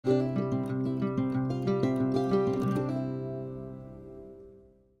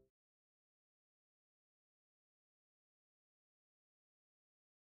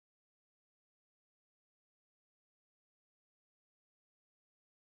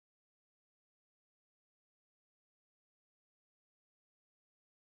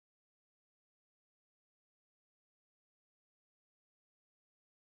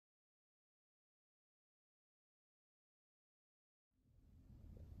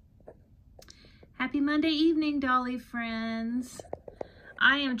Happy Monday evening, Dolly friends.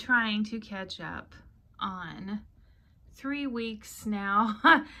 I am trying to catch up on 3 weeks now.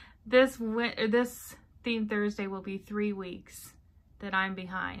 This Theme Thursday will be 3 weeks that I'm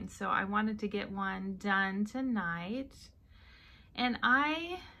behind. So I wanted to get one done tonight. And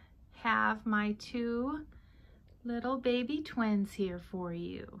I have my 2 little baby twins here for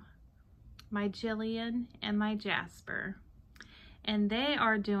you. My Jillian and my Jasper. And they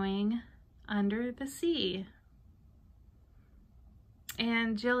are doing Under the Sea.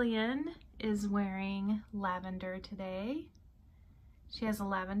 And Jillian is wearing lavender today. She has a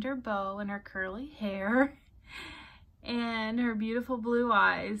lavender bow in her curly hair and her beautiful blue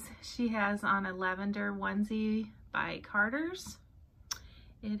eyes. She has on a lavender onesie by Carter's.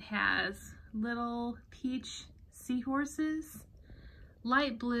 It has little peach seahorses,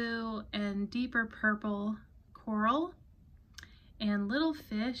 light blue and deeper purple coral, and little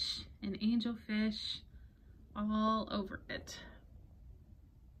fish and angelfish all over it.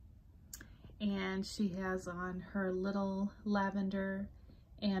 And she has on her little lavender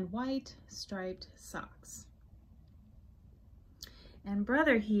and white striped socks. And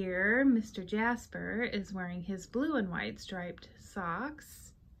brother here, Mr. Jasper, is wearing his blue and white striped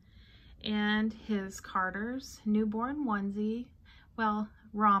socks and his Carter's newborn onesie, well,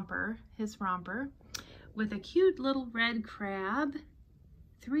 romper, his romper, with a cute little red crab,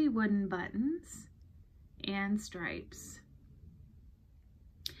 3 wooden buttons, and stripes.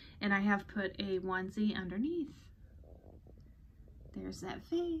 And I have put a onesie underneath. There's that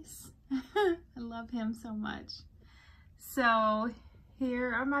face. I love him so much. So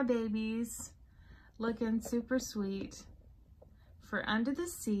here are my babies looking super sweet for Under the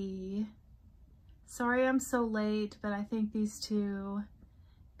Sea. Sorry I'm so late, but I think these 2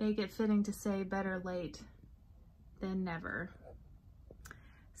 make it fitting to say better late than never.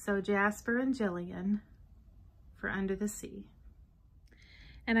 So Jasper and Jillian for Under the Sea.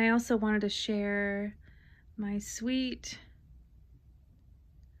 And I also wanted to share my sweet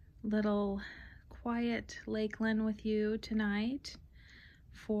little quiet lakeland with you tonight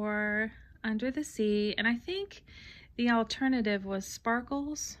for Under the Sea. And I think the alternative was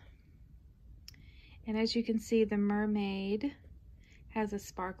Sparkles. And as you can see, the mermaid has a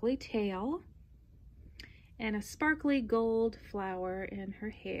sparkly tail and a sparkly gold flower in her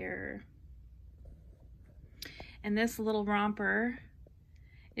hair. And this little romper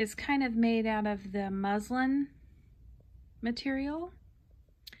is kind of made out of the muslin material.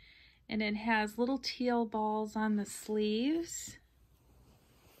 And it has little teal balls on the sleeves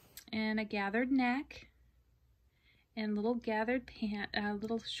and a gathered neck and little gathered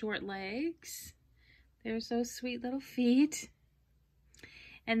little short legs. There's those sweet little feet.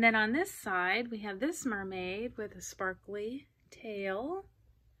 And then on this side, we have this mermaid with a sparkly tail,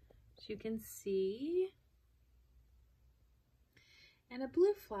 as you can see, and a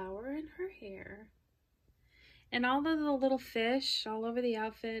blue flower in her hair. And all of the little fish all over the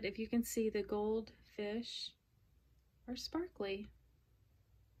outfit, if you can see, the gold fish are sparkly.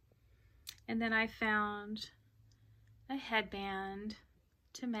 And then I found a headband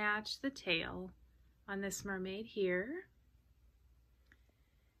to match the tail on this mermaid here.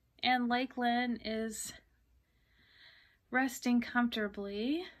 And Lakeland is resting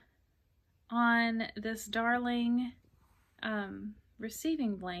comfortably on this darling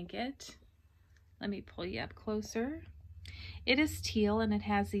receiving blanket. Let me pull you up closer. It is teal and it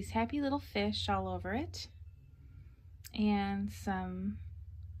has these happy little fish all over it. And some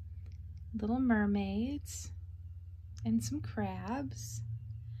little mermaids and some crabs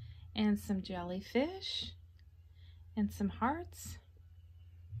and some jellyfish and some hearts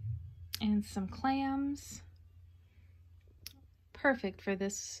and some clams. Perfect for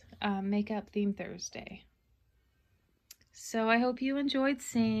this Makeup Theme Thursday. So I hope you enjoyed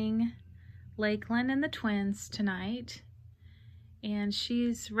seeing Lakeland and the twins tonight. And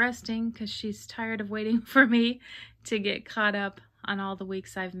she's resting because she's tired of waiting for me to get caught up on all the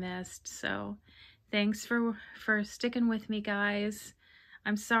weeks I've missed. So thanks for sticking with me, guys.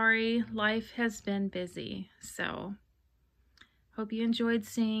 I'm sorry, life has been busy. So hope you enjoyed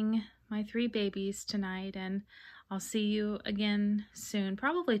seeing my 3 babies tonight, and I'll see you again soon,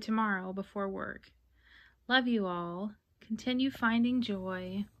 probably tomorrow before work. Love you all. Continue finding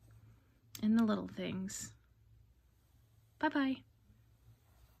joy in the little things. Bye-bye.